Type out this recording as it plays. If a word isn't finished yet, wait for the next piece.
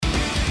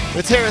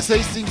It's Harris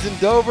Hastings in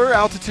Dover,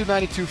 Altitude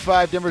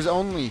 92.5, Denver's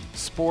only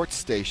sports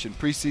station.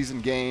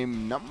 Preseason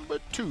game number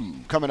 2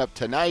 coming up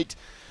tonight.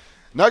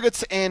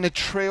 Nuggets and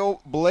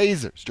Trail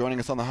Blazers joining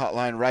us on the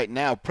hotline right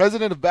now.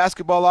 President of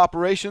Basketball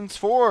Operations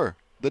for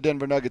the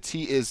Denver Nuggets,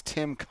 he is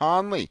Tim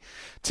Connelly.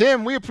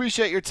 Tim, we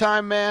appreciate your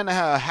time, man.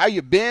 How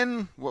you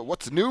been?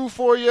 What's new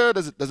for you?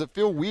 Does it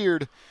feel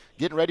weird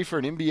getting ready for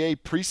an NBA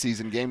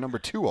preseason game number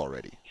 2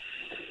 already?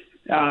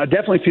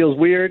 Definitely feels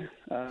weird.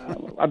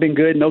 I've been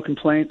good, no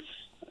complaints.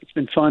 It's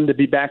been fun to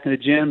be back in the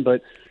gym,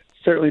 but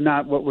certainly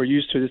not what we're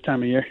used to this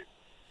time of year.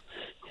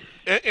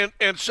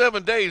 And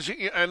 7 days,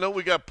 I know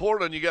we got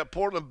Portland. You got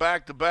Portland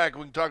back-to-back.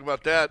 We can talk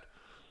about that,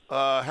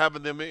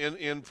 having them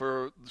in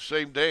for the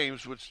same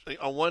games, which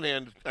on one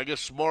hand, I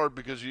guess smart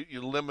because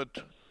you limit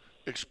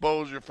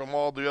exposure from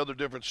all the other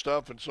different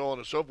stuff and so on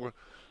and so forth.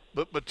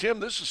 But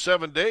Tim, this is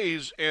 7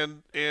 days,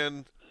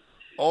 and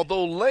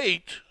although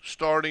late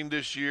starting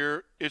this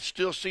year, it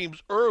still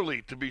seems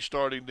early to be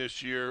starting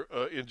this year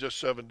in just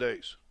 7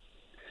 days.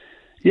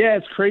 Yeah,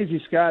 it's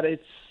crazy, Scott.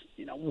 It's,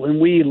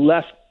 when we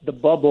left the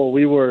bubble,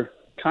 we were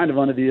kind of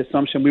under the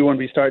assumption we wouldn't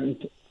be starting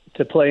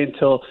to play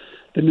until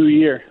the new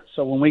year.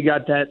 So when we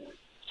got that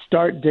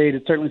start date,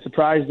 it certainly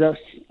surprised us.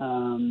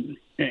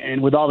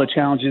 And with all the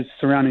challenges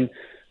surrounding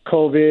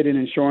COVID and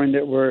ensuring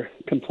that we're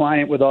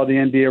compliant with all the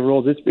NBA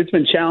rules, it's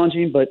been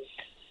challenging, but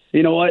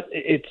you know what?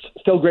 It's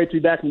still great to be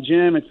back in the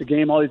gym. It's a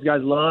game all these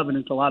guys love, and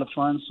it's a lot of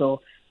fun.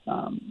 So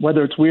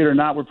whether it's weird or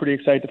not, we're pretty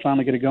excited to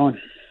finally get it going.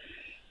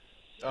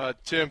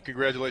 Tim,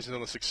 congratulations on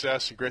the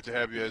success, and great to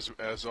have you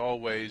as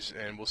always.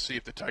 And we'll see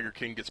if the Tiger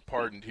King gets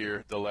pardoned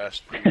here the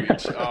last few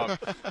weeks.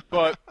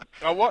 But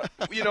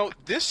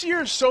this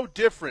year is so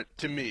different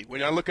to me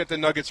when I look at the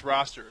Nuggets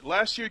roster.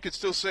 Last year, you could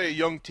still say a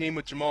young team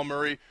with Jamal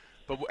Murray,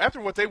 but after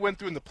what they went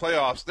through in the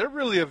playoffs, they're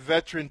really a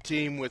veteran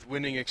team with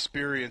winning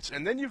experience.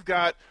 And then you've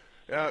got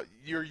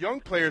your young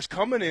players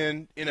coming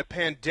in a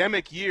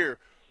pandemic year.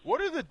 What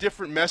are the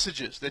different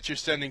messages that you're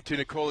sending to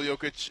Nikola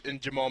Jokic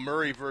and Jamal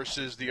Murray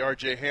versus the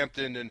R.J.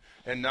 Hampton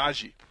and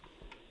Najee?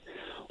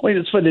 Well,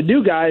 it's for the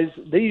new guys.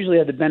 They usually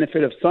have the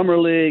benefit of summer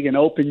league and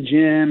open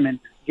gym and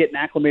getting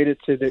acclimated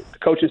to the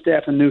coaching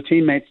staff and new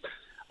teammates.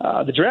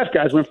 The draft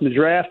guys went from the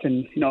draft,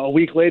 and a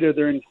week later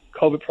they're in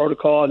COVID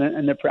protocol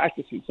and they're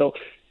practicing. So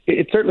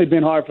it's certainly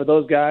been hard for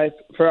those guys.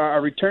 For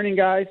our returning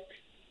guys,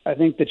 I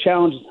think the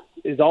challenge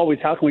is always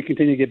how can we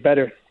continue to get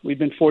better. We've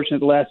been fortunate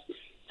the last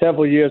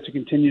several years to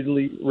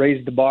continually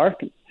raise the bar.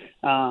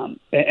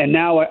 And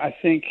now I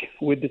think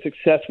with the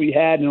success we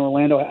had in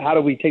Orlando, how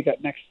do we take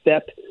that next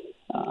step?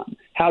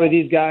 How do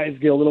these guys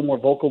get a little more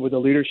vocal with the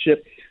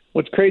leadership?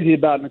 What's crazy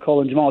about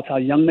Nikola and Jamal is how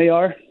young they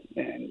are.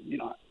 And,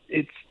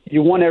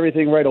 you want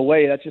everything right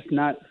away. That's just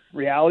not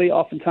reality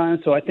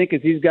oftentimes. So I think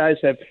as these guys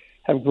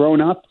have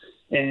grown up,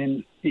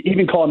 and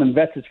even calling them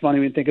vets is funny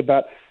when you think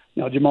about,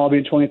 Jamal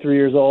being 23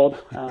 years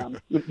old.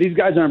 These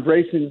guys are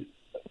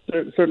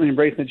certainly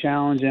embracing the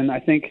challenge, and I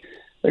think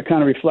they're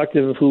kind of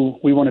reflective of who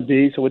we want to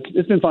be. So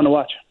it's been fun to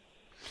watch.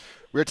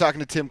 We're talking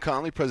to Tim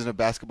Connelly, President of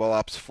Basketball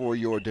Ops for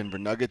your Denver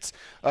Nuggets.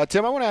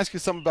 Tim, I want to ask you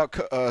something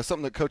about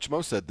something that Coach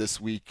Mo said this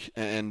week,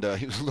 and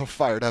he was a little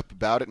fired up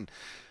about it. And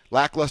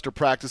lackluster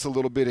practice a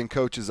little bit in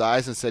Coach's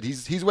eyes, and said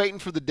he's waiting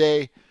for the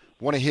day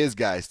one of his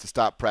guys to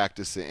stop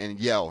practice and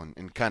yell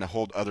and kind of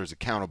hold others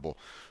accountable.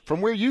 From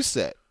where you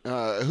sit,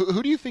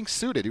 who do you think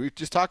suited? We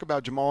just talked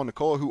about Jamal and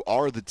Nikola, who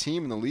are the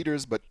team and the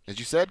leaders, but as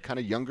you said, kind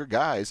of younger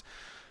guys.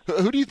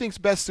 Who do you think's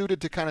best suited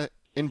to kind of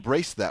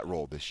embrace that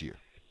role this year?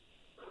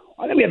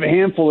 I think we have a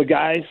handful of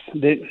guys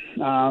that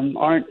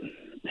aren't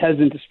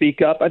hesitant to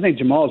speak up. I think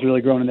Jamal's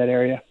really grown in that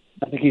area.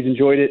 I think he's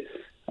enjoyed it.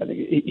 I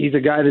think he's a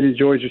guy that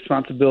enjoys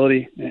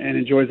responsibility and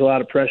enjoys a lot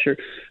of pressure.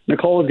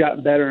 Nikola's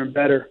gotten better and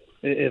better.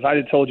 If I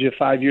had told you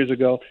 5 years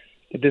ago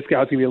that this guy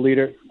was going to be a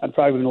leader, I'd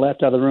probably been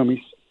left out of the room.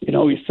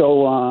 He's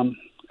so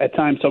at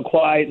times so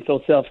quiet and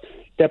so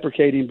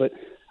self-deprecating. But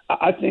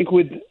I think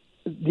with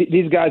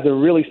these guys are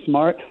really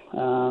smart,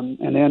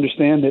 and they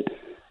understand that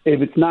if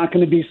it's not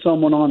going to be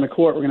someone on the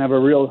court, we're going to have a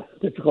real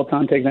difficult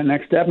time taking that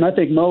next step. And I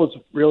think Mo's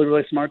really,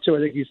 really smart too. I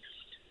think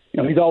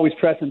he's always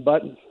pressing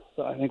buttons.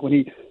 So I think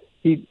when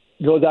he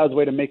goes out of his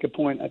way to make a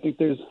point, I think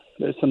there's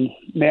some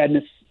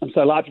madness.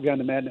 Logic behind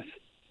the madness.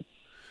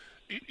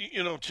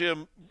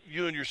 Tim,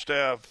 you and your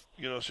staff,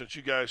 since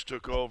you guys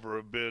took over,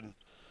 have been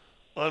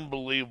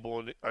unbelievable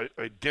in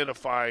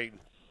identifying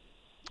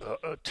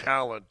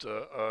talent.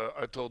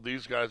 I told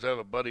these guys I have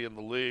a buddy in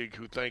the league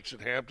who thinks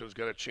that Hampton's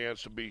got a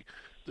chance to be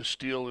the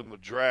steal in the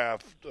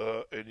draft,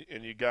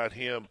 and you got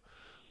him,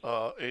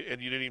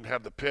 and you didn't even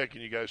have the pick,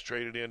 and you guys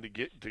traded in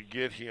to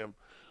get him.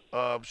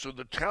 So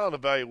the talent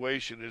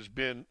evaluation has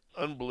been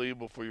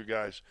unbelievable for you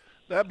guys.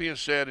 That being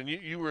said, and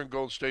you were in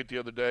Golden State the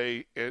other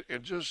day,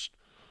 and just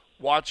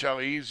watch how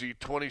easy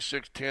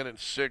 26, 10, and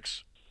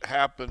 6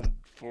 happened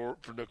for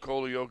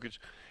Nikola Jokic.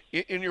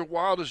 In your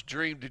wildest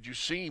dream, did you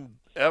see him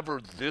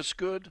ever this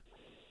good?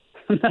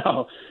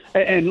 No.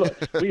 And look,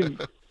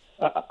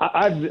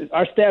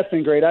 our staff's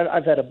been great.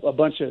 I've had a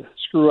bunch of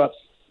screw-ups.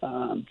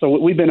 So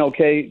we've been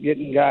okay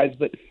getting guys,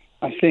 but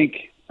I think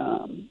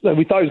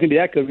we thought he was going to be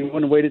that good. We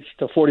wouldn't have waited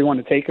till 41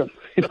 to take him.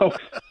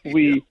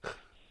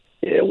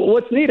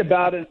 What's neat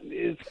about it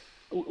is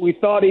we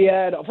thought he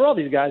had, for all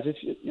these guys, as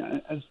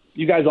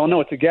you guys all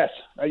know, it's a guess.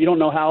 Right? You don't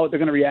know how they're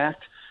going to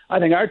react. I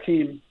think our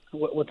team,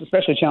 what's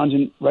especially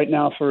challenging right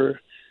now for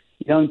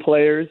young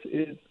players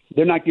is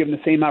they're not given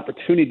the same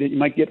opportunity that you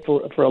might get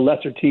for a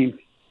lesser team.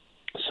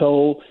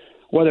 So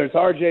whether it's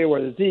RJ,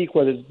 whether it's Zeke,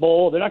 whether it's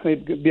Bull, they're not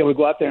going to be able to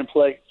go out there and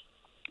play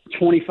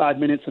 25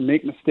 minutes and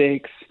make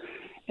mistakes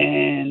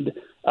and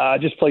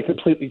just play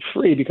completely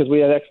free because we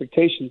have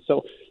expectations.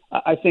 So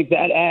I think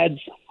that adds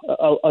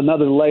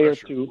another layer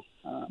to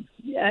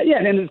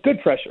and it's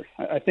good pressure.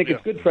 I think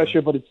it's good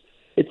pressure, but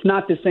it's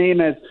not the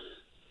same as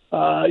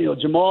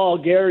Jamal,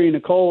 Gary,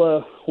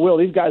 Nicola, Will.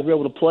 These guys were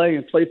able to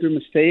play through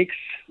mistakes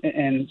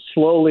and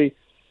slowly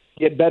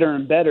get better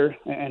and better,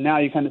 and now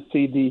you kind of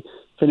see the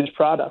finished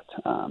product.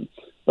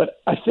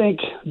 But I think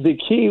the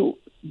key,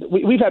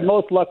 we've had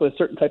most luck with a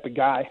certain type of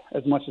guy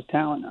as much as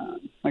talent.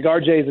 Like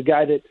RJ is a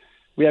guy that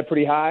we have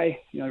pretty high,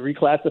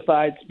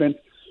 reclassified, spent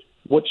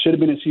what should have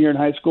been his year in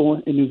high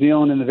school in New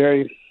Zealand in the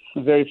very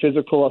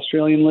physical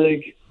Australian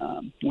league.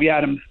 We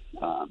had him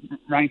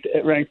ranked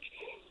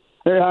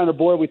very high on the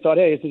board. We thought,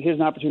 hey, here's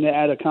an opportunity to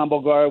add a combo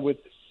guard with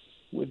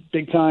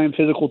big-time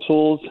physical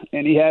tools,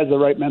 and he has the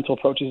right mental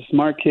approach. He's a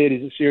smart kid.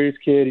 He's a serious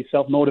kid. He's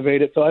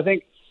self-motivated. So I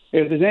think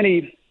if there's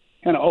any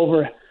kind of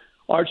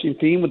overarching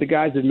theme with the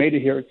guys that made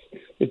it here,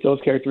 it's those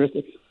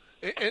characteristics.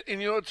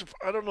 And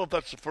I don't know if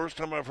that's the first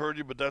time I've heard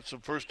you, but that's the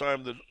first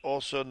time that all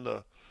of a sudden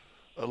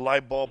a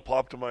light bulb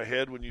popped in my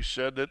head when you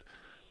said that.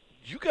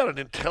 You got an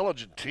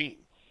intelligent team.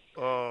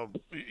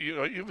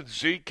 Even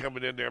Zeke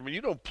coming in there. I mean,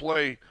 you don't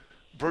play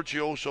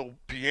virtuoso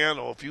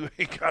piano if you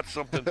ain't got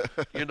something,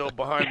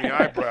 behind the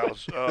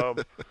eyebrows.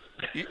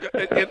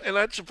 And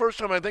that's the first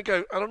time I think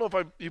I don't know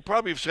if you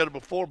probably have said it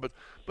before, but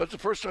that's the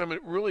first time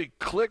it really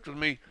clicked with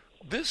me.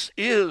 This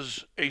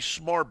is a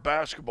smart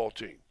basketball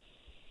team.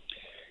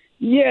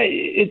 Yeah,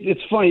 it's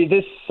funny.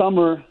 This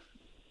summer,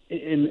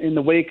 in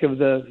the wake of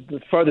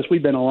the farthest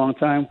we've been in a long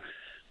time,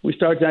 we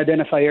started to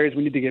identify areas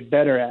we need to get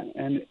better at.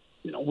 And,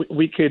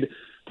 we could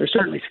 – there's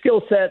certainly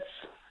skill sets.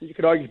 You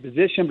could argue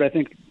position, but I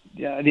think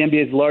the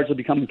NBA is largely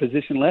becoming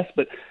positionless.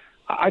 But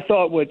I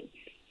thought what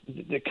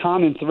the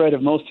common thread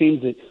of most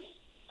teams that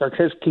are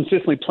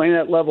consistently playing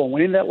that level and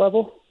winning that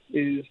level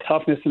is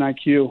toughness and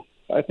IQ.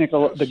 I think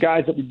the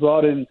guys that we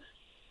brought in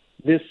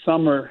this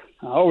summer,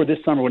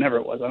 whenever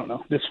it was, I don't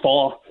know, this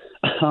fall,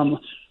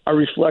 are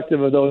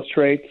reflective of those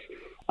traits.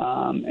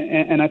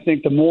 And I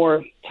think the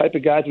more type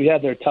of guys we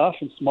have that are tough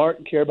and smart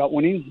and care about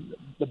winning,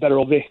 the better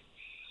it'll be.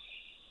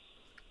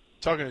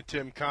 Talking to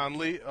Tim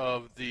Connelly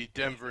of the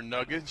Denver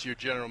Nuggets, your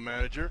general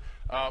manager.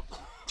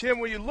 Tim,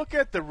 when you look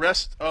at the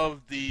rest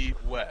of the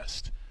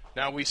West,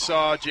 now we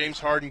saw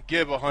James Harden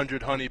give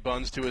 100 honey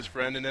buns to his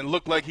friend and then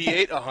look like he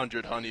ate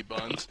 100 honey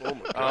buns.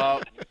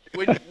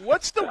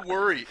 What's the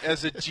worry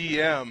as a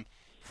GM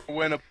for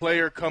when a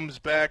player comes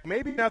back,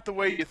 maybe not the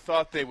way you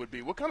thought they would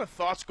be? What kind of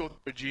thoughts go through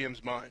a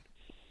GM's mind?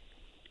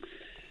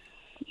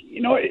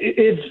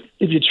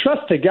 If you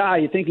trust the guy,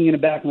 you think you're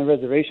back on the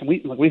reservation.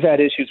 We've had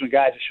issues with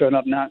guys showing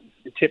up not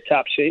in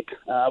tip-top shape.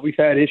 We've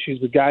had issues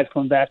with guys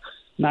coming back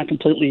not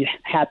completely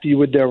happy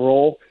with their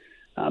role.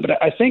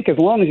 But I think as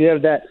long as you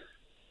have that,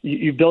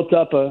 you built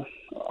up a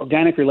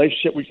organic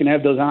relationship where you can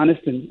have those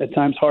honest and at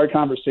times hard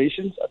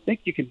conversations, I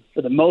think you can,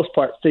 for the most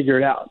part, figure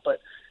it out.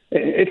 But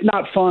it's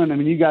not fun. I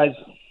mean, you guys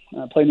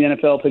play in the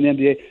NFL, play in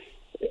the NBA.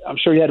 I'm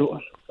sure you had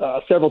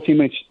several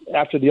teammates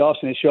after the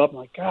offseason, they show up and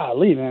like,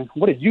 golly, man,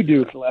 what did you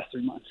do for the last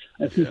 3 months?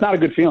 It's not a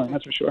good feeling,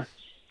 that's for sure.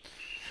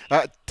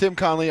 Tim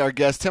Connelly, our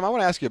guest. Tim, I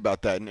want to ask you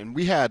about that. And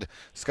we had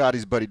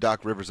Scotty's buddy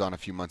Doc Rivers on a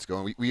few months ago,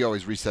 and we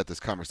always reset this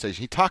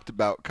conversation. He talked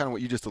about kind of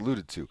what you just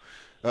alluded to,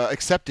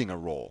 accepting a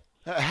role.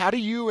 How do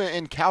you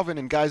and Calvin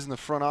and guys in the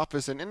front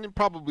office, and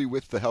probably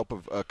with the help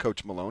of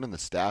Coach Malone and the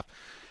staff,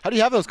 how do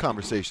you have those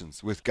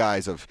conversations with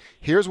guys of,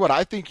 here's what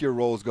I think your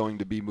role is going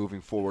to be moving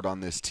forward on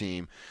this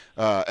team,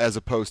 as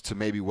opposed to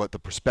maybe what the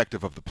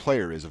perspective of the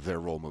player is of their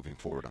role moving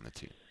forward on the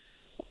team?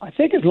 I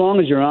think as long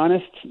as you're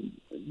honest,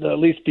 there'll at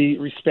least be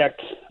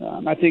respect.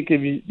 I think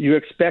if you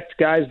expect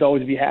guys to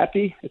always be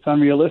happy, it's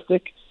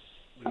unrealistic.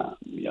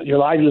 Your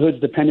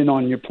livelihood's dependent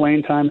on your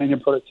playing time and your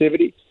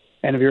productivity.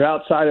 And if you're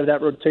outside of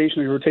that rotation,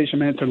 or your rotation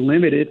minutes are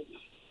limited,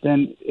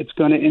 then it's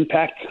going to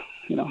impact,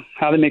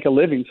 how they make a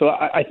living. So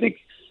I think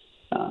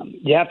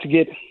you have to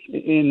get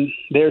in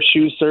their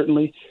shoes,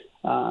 certainly.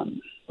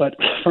 But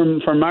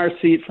from our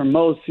seat, from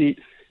Mo's seat,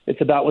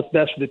 it's about what's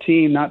best for the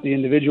team, not the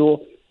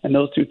individual. And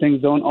those two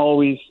things don't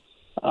always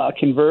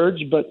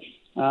converge. But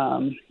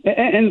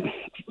and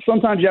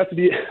sometimes you have to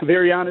be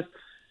very honest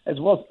as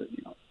well.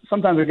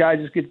 Sometimes a guy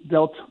just gets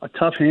dealt a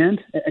tough hand,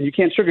 and you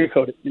can't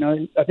sugarcoat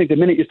it. I think the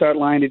minute you start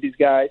lying to these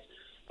guys,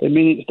 the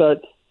minute you start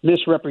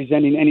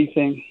misrepresenting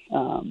anything,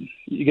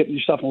 you get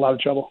yourself in a lot of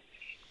trouble.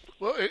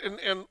 Well,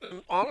 and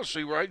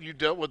honestly, right, you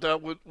dealt with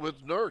that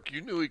with Nurk.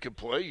 You knew he could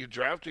play. You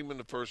drafted him in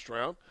the first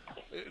round,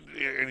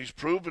 and he's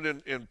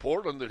proven in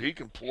Portland that he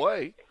can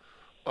play.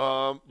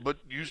 but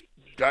you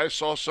guys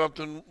saw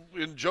something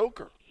in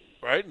Joker,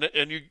 right?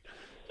 And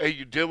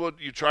you did what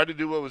you tried to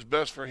do what was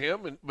best for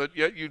him, but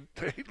yet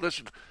hey,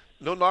 listen.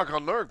 No knock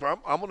on Nurk, but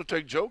I'm going to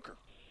take Joker.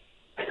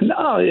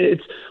 No,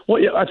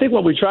 I think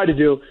what we try to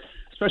do,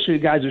 especially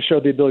the guys who show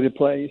the ability to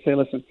play, you say,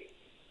 listen,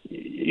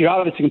 you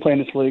obviously can play in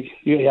this league.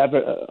 You have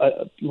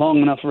a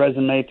long enough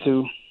resume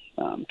to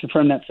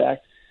confirm that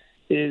fact.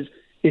 Is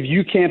if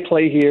you can't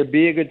play here,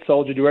 be a good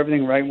soldier, do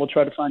everything right, and we'll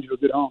try to find you a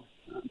good home.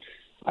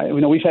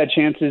 We've had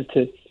chances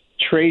to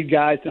trade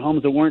guys to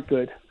homes that weren't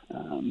good,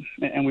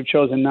 and we've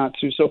chosen not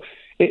to. So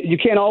you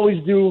can't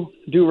always do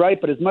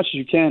right, but as much as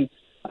you can,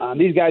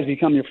 these guys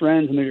become your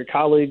friends and they're your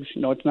colleagues.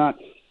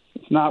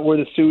 It's not we're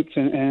the suits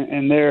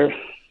and they're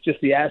just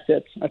the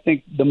assets. I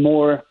think the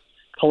more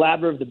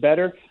collaborative, the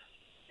better.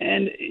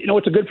 And,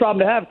 it's a good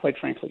problem to have, quite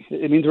frankly.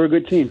 It means we're a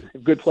good team.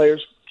 If good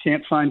players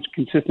can't find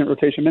consistent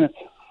rotation minutes.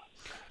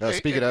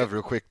 Speaking of,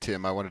 real quick,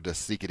 Tim, I wanted to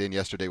sneak it in.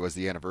 Yesterday was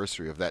the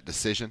anniversary of that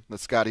decision that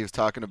Scotty was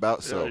talking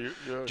about. So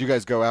did you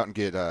guys go out and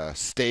get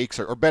steaks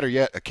or better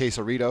yet, a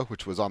quesarito,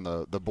 which was on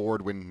the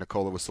board when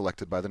Nikola was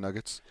selected by the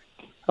Nuggets?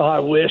 Oh, I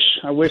wish.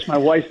 My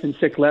wife's been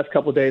sick the last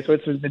couple of days, so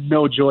it's been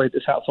no joy at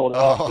this household at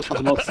all. It's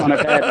the most fun I've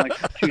had in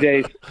like 2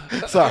 days.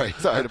 Sorry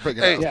to bring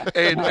it up.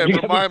 And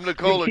remind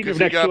Nikola because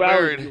he got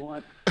married.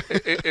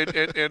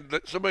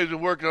 And somebody's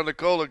been working on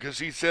Nikola because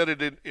he said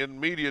it in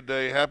media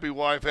day. Happy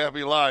wife,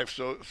 happy life.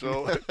 So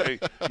hey,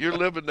 you're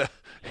living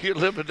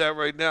that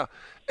right now.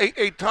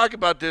 Hey, talk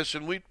about this,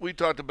 and we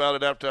talked about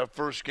it after our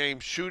first game.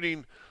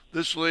 Shooting.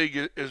 This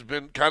league has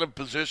been kind of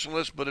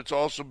positionless, but it's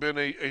also been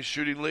a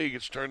shooting league.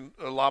 It's turned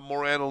a lot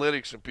more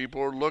analytics, and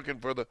people are looking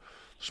for the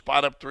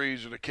spot-up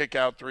threes or the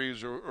kick-out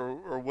threes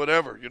or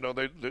whatever.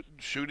 The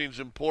shooting's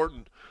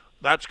important.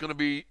 That's going to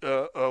be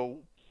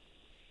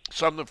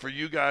something for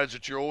you guys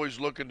that you're always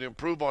looking to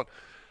improve on.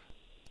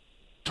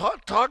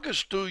 Talk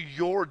us through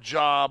your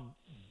job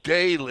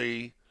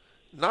daily,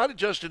 not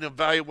just in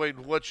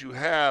evaluating what you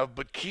have,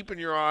 but keeping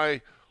your eye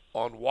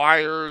on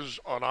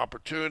wires, on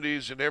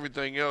opportunities, and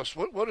everything else.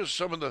 What is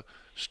some of the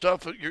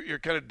stuff that your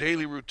kind of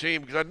daily routine?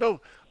 Because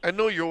I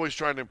know you're always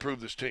trying to improve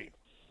this team.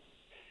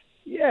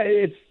 Yeah,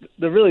 it's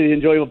the really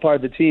enjoyable part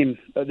of the team.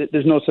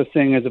 There's no such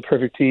thing as a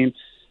perfect team.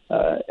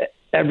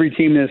 Every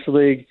team in this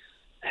league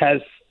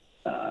has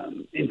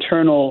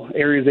internal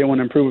areas they want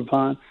to improve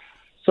upon.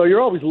 So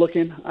you're always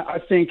looking. I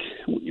think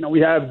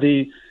we have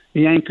the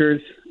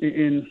anchors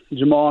in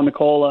Jamal and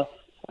Nikola.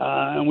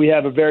 And we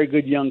have a very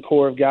good young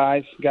core of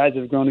guys that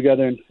have grown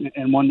together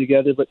and won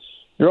together. But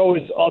you're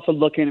always also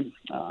looking.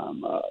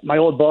 My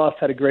old boss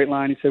had a great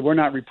line. He said, "We're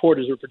not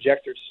reporters, we're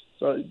projectors."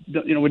 So, we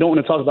don't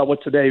want to talk about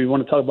what's today. We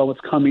want to talk about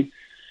what's coming.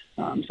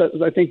 So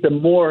I think the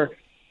more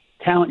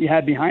talent you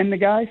have behind the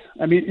guys.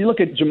 I mean, you look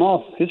at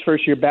Jamal, his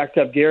first year backed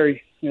up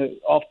Gary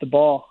off the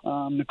ball.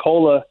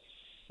 Nikola,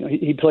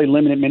 he played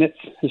limited minutes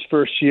his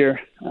first year.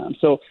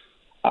 So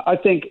I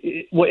think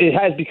it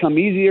has become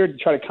easier to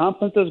try to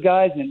compliment those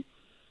guys. And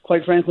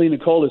quite frankly,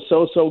 Nikola is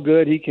so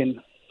good. He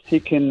can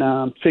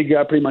figure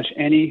out pretty much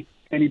any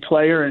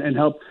player and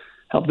help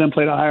them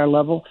play at a higher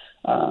level.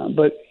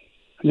 But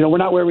we're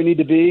not where we need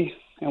to be,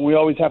 and we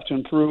always have to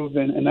improve.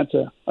 And that's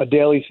a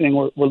daily thing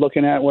we're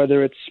looking at.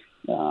 Whether it's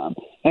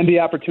NBA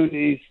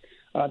opportunities,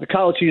 the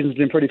college season's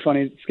been pretty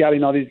funny,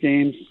 scouting all these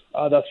games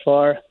thus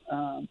far.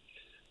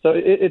 So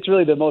it's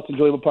really the most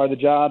enjoyable part of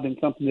the job and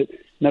something that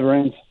never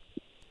ends.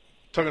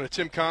 Talking to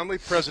Tim Connelly,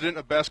 President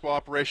of Basketball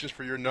Operations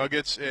for your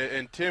Nuggets.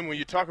 And Tim, when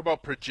you talk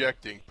about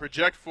project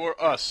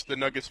for us, the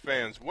Nuggets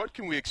fans, what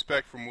can we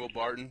expect from Will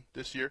Barton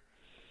this year?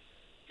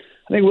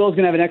 I think Will's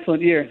going to have an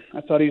excellent year.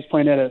 I thought he was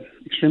playing at an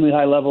extremely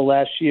high level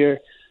last year.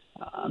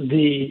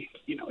 He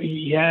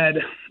had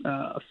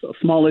a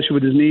small issue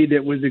with his knee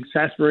that was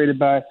exacerbated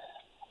by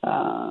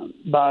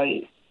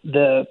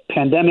the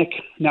pandemic,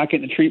 not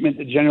getting the treatment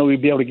that generally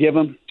we'd be able to give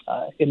him.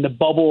 In the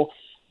bubble,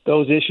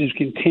 those issues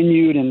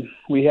continued, and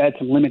we had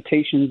some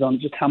limitations on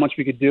just how much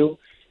we could do.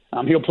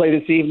 He'll play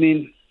this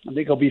evening. I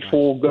think he'll be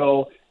full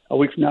go a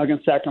week from now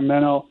against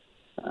Sacramento.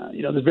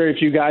 There's very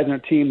few guys on our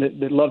team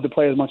that love to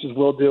play as much as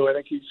Will do. I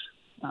think he's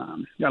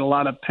got a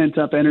lot of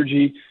pent-up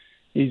energy.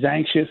 He's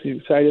anxious.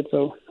 He's excited.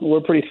 So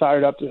we're pretty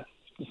fired up to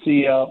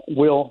see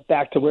Will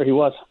back to where he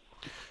was.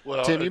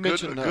 Well, Tim, you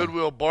mentioned good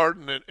Will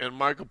Barton and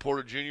Michael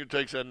Porter Jr.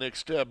 takes that next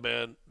step,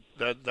 man.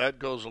 That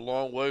goes a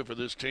long way for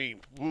this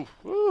team.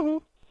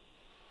 Woo.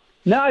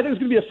 No, I think it's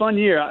going to be a fun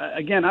year.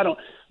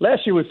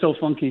 Last year was so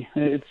funky.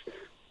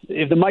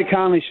 If the Mike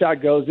Conley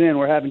shot goes in,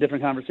 we're having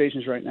different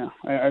conversations right now.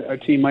 Our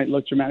team might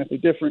look dramatically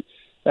different.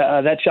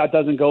 That shot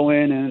doesn't go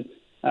in,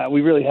 and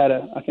we really had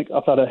a heck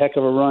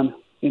of a run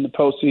in the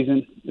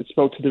postseason. It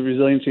spoke to the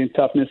resiliency and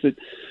toughness that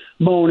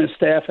Mo and his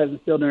staff has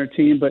instilled in our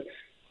team. But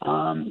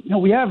I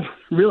think we have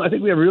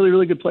really,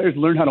 really good players to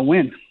learn how to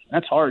win.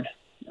 That's hard.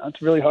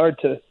 It's really hard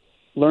to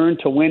learn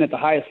to win at the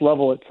highest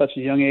level at such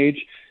a young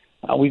age.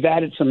 We've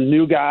added some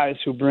new guys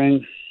who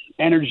bring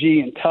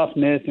energy and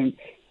toughness, and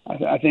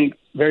I think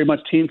very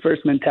much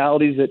team-first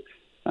mentalities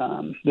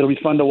that'll be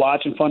fun to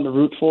watch and fun to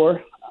root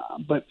for.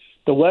 But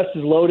the West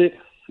is loaded.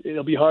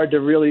 It'll be hard to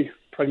really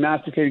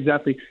prognosticate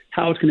exactly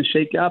how it's going to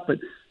shake out, but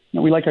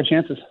we like our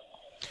chances.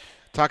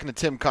 Talking to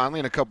Tim Conley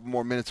in a couple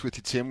more minutes with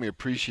you, Tim. We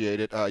appreciate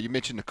it. You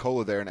mentioned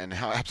Nikola there and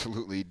how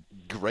absolutely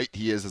great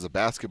he is as a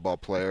basketball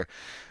player.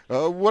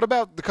 What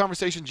about the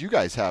conversations you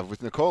guys have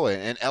with Nikola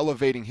and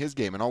elevating his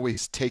game and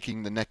always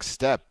taking the next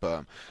step?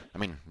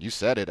 You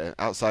said it,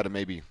 outside of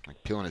maybe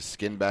like peeling his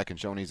skin back and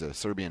showing he's a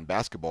Serbian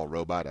basketball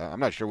robot, I'm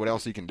not sure what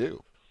else he can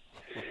do.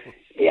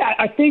 Yeah,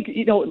 I think,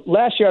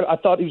 last year I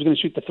thought he was going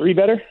to shoot the three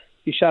better.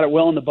 He shot it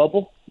well in the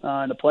bubble,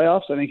 in the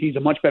playoffs. I think he's a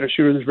much better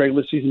shooter than his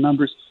regular season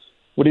numbers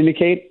would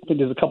indicate. I think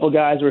there's a couple of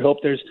guys where we hope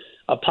there's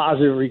a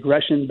positive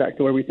regression back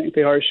to where we think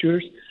they are as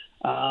shooters.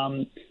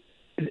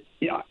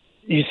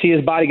 You see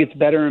his body gets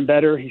better and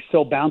better. He's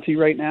so bouncy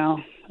right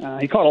now.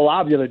 He caught a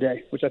lob the other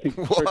day, which I think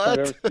is the first I've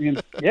ever seen.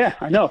 Yeah,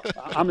 I know.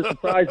 I'm as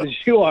surprised as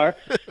you are.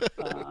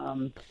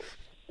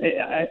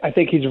 I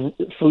think he's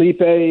Felipe,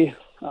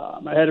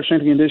 my head of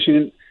strength and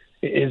conditioning,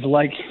 is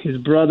like his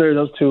brother.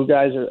 Those two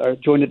guys are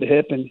joined at the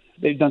hip, and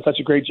they've done such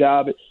a great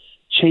job at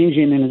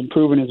changing and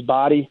improving his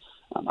body.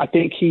 I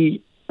think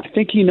he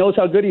knows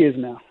how good he is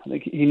now. I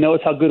think he knows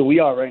how good we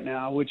are right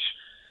now, which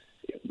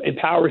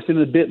empowers him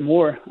a bit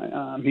more.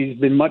 He's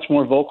been much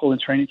more vocal in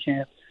training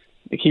camp.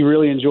 I think he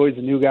really enjoys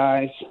the new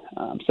guys.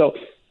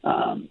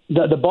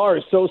 The bar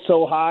is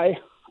so high.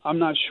 I'm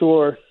not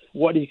sure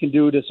what he can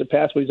do to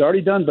surpass what he's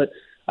already done, but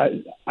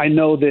I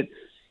know that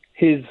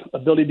his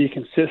ability to be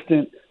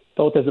consistent,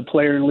 both as a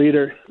player and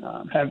leader,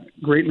 have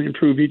greatly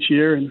improved each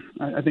year, and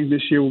I think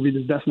this year will be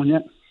the best one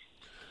yet.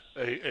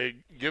 Hey,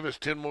 give us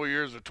 10 more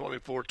years of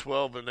 24,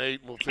 12, and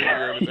 8, and we'll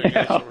figure everything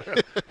else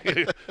around.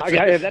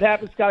 If that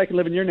happens, Scott, I can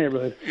live in your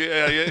neighborhood.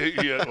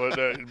 Yeah.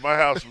 Well, my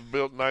house was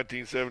built in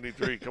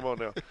 1973. Come on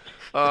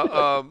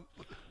now.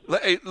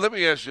 Let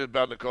me ask you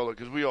about Nikola,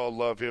 because we all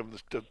love him.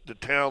 The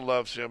town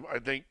loves him. I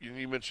think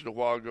you mentioned a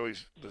while ago,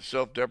 he's the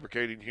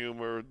self-deprecating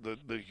humor,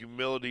 the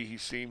humility he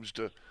seems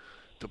to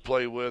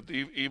play with.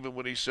 Even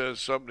when he says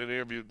something in an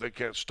interview, they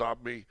can't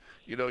stop me.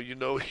 You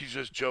know he's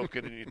just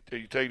joking, and you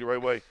take it the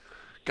right way.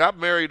 Got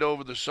married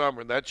over the summer,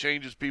 and that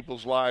changes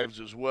people's lives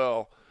as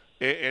well.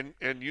 And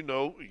you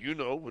know,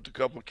 with a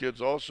couple of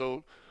kids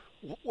also.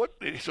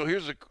 So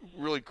here's a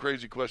really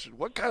crazy question: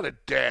 what kind of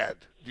dad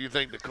do you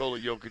think Nikola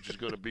Jokic is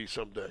going to be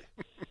someday?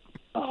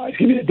 He's going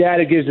to be a dad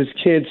that gives his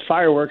kids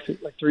fireworks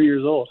at like 3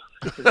 years old.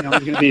 He's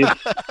going to be,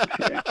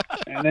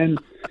 and then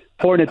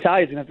poor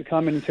Natalia's going to have to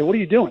come in and say, "What are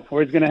you doing?"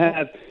 Or he's going to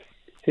have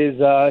he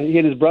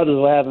and his brothers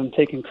will have him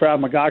taking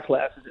Krav Maga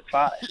classes at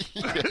 5.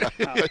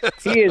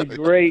 He is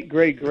great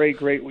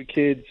with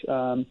kids.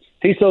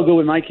 He's so good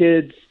with my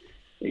kids.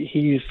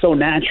 He's so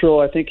natural.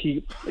 I think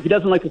if he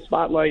doesn't like the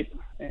spotlight,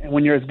 and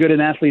when you're as good an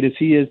athlete as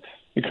he is,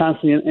 you're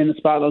constantly in the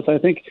spotlight. So I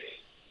think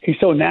he's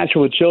so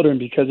natural with children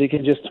because he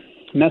can just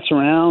mess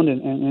around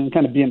and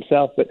kind of be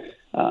himself. But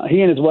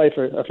he and his wife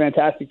are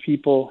fantastic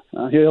people.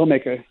 He'll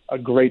make a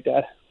great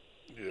dad.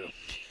 Yeah.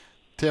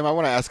 Tim, I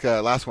want to ask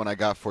last one I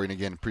got for you, and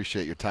again,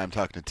 appreciate your time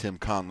talking to Tim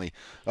Conley.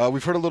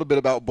 We've heard a little bit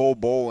about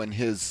Bol and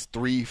his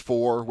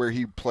 3-4, where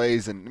he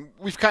plays, and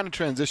we've kind of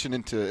transitioned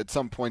into, at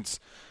some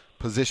points,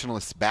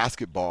 positionless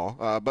basketball.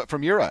 But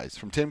from your eyes,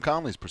 from Tim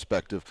Conley's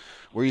perspective,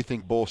 where do you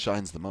think Bol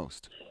shines the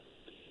most?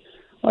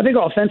 Well, I think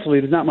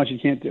offensively, there's not much he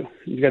can't do.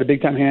 He's got a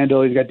big-time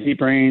handle. He's got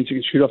deep range. He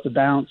can shoot off the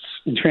bounce.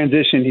 In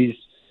transition, he's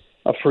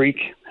a freak.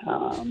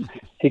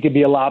 He could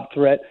be a lob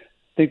threat.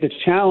 I think the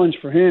challenge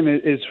for him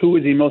is who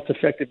is he most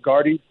effective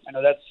guarding. I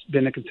know that's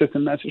been a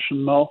consistent message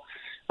from Mo.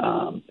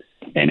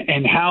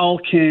 And how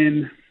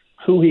can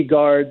who he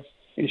guards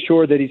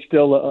ensure that he's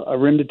still a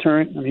rim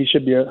deterrent. I mean, he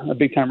should be a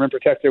big-time rim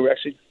protector. We're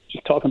actually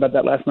just talking about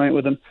that last night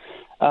with him.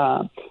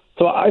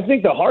 So I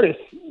think the hardest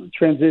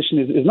transition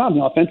is not on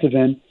the offensive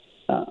end.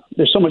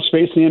 There's so much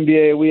space in the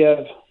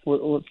NBA.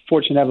 We're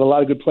fortunate to have a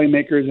lot of good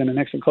playmakers and an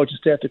excellent coaching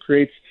staff that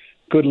creates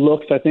good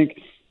looks. I think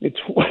it's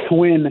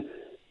when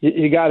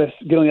you got to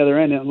get on the other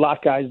end and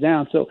lock guys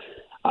down. So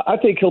I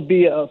think he'll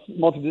be a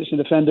multi-position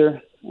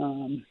defender.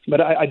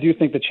 But I do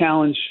think the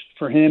challenge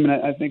for him, and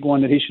I think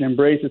one that he should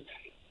embrace, is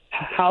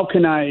how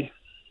can I,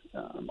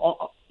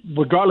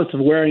 regardless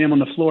of where I am on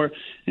the floor,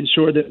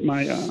 ensure that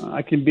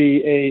I can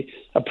be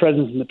a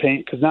presence in the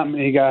paint, because not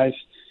many guys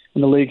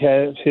in the league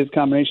have his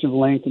combination of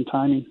length and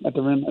timing at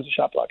the rim as a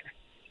shot blocker.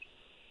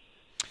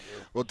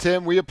 Well,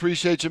 Tim, we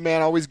appreciate you,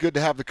 man. Always good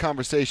to have the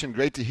conversation.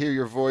 Great to hear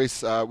your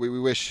voice. We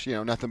wish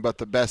nothing but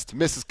the best to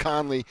Mrs.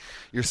 Conley,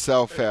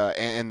 yourself,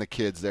 and the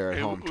kids there at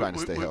home trying to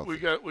stay healthy.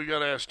 We got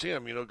to ask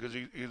Tim, because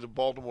he's a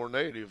Baltimore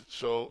native.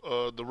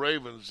 So the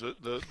Ravens,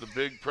 the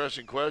big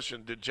pressing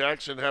question: did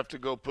Jackson have to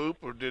go poop,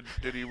 or did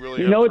he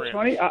really? It's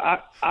funny.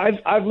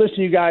 I've listened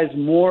to you guys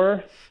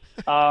more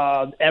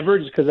ever,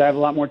 just because I have a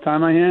lot more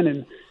time on my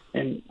hand,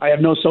 and I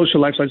have no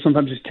social life, so I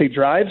sometimes just take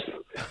drives.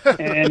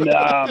 And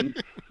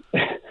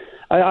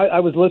I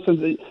was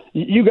listening to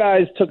you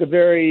guys took a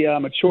very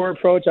mature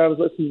approach. I was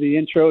listening to the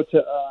intro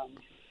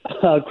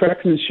to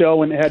Crackson's show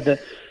when they had the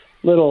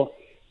little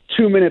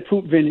 2-minute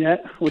poop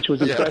vignette, which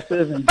was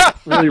impressive and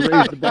really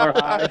raised the bar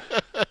high.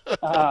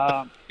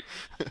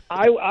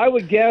 I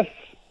would guess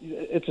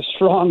It's a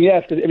strong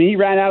yes. I mean, he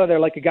ran out of there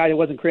like a guy that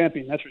wasn't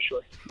cramping. That's for sure.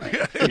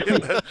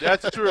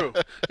 That's true.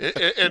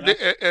 And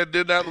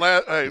did that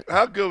last? Hey,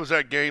 how good was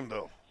that game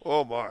though?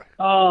 Oh my!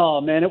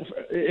 Oh man, it was.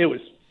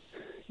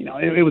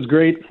 It was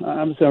great.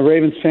 I'm a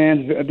Ravens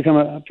fan. I've become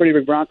a pretty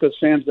big Broncos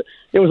fan, but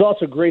it was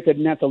also great that I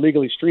didn't have to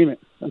legally stream it.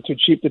 I'm too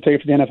cheap to pay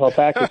for the NFL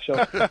package.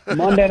 So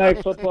Monday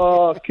Night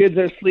Football, kids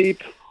are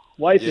asleep,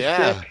 wife is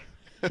sick.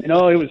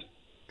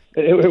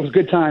 It was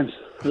good times.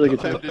 Really good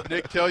times. Did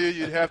Nick tell you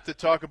you'd have to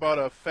talk about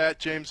a fat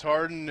James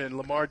Harden and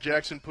Lamar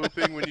Jackson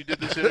pooping when you did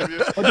this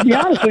interview? Well, to be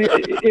honest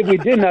with you, if we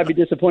didn't, I'd be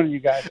disappointed in you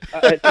guys.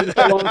 It's been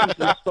so long since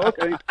we spoke.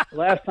 I think the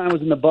last time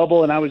was in the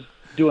bubble, and I was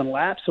doing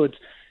laps, so it's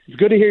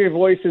good to hear your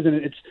voices, and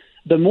it's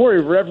the more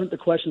irreverent the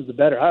questions, the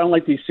better. I don't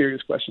like these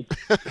serious questions.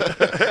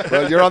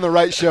 Well, you're on the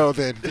right show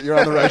then. You're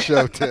on the right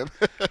show, Tim.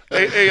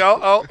 Hey,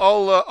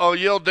 I'll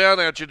yell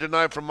down at you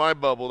tonight from my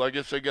bubble. I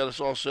guess they got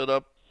us all set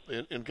up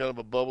in kind of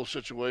a bubble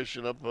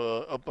situation up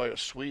by a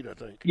suite, I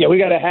think. Yeah, we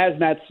got a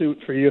hazmat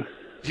suit for you.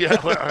 Yeah,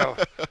 well,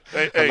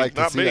 hey, like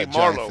not me,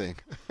 Marlo.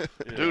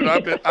 Dude,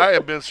 I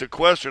have been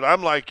sequestered.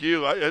 I'm like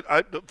you.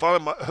 I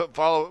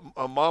follow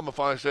Mama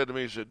finally said to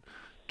me, he said,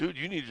 "Dude,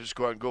 you need to just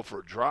go out and go for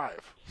a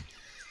drive."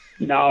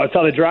 No, it's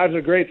how the drives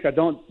are great.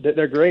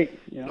 They're great.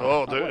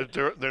 Oh,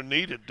 they're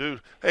needed, dude.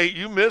 Hey,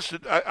 you missed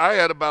it. I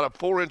had about a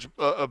 4-inch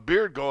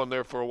beard going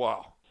there for a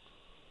while.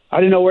 I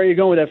didn't know where you're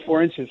going with that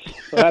 4 inches.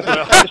 So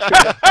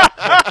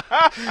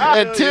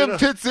and Tim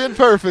fits in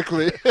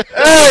perfectly.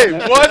 Hey,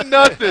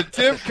 1-0,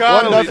 Tim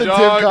Connolly, 1-0,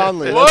 dog. Tim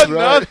Connolly.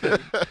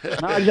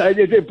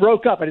 1-0. It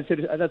broke up. I didn't say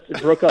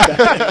it broke up.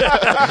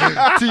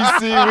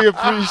 TC, we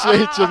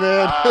appreciate you,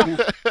 man.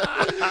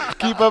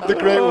 Keep up the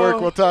great work.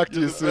 We'll talk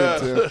to you soon,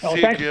 Tim.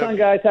 Thanks, son,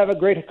 guys. Have a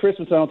great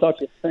Christmas. I don't talk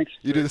to you. Thanks.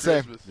 You do the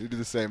same. You do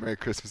the same. Merry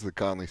Christmas to the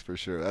Conleys for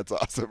sure. That's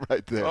awesome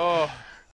right there. Oh.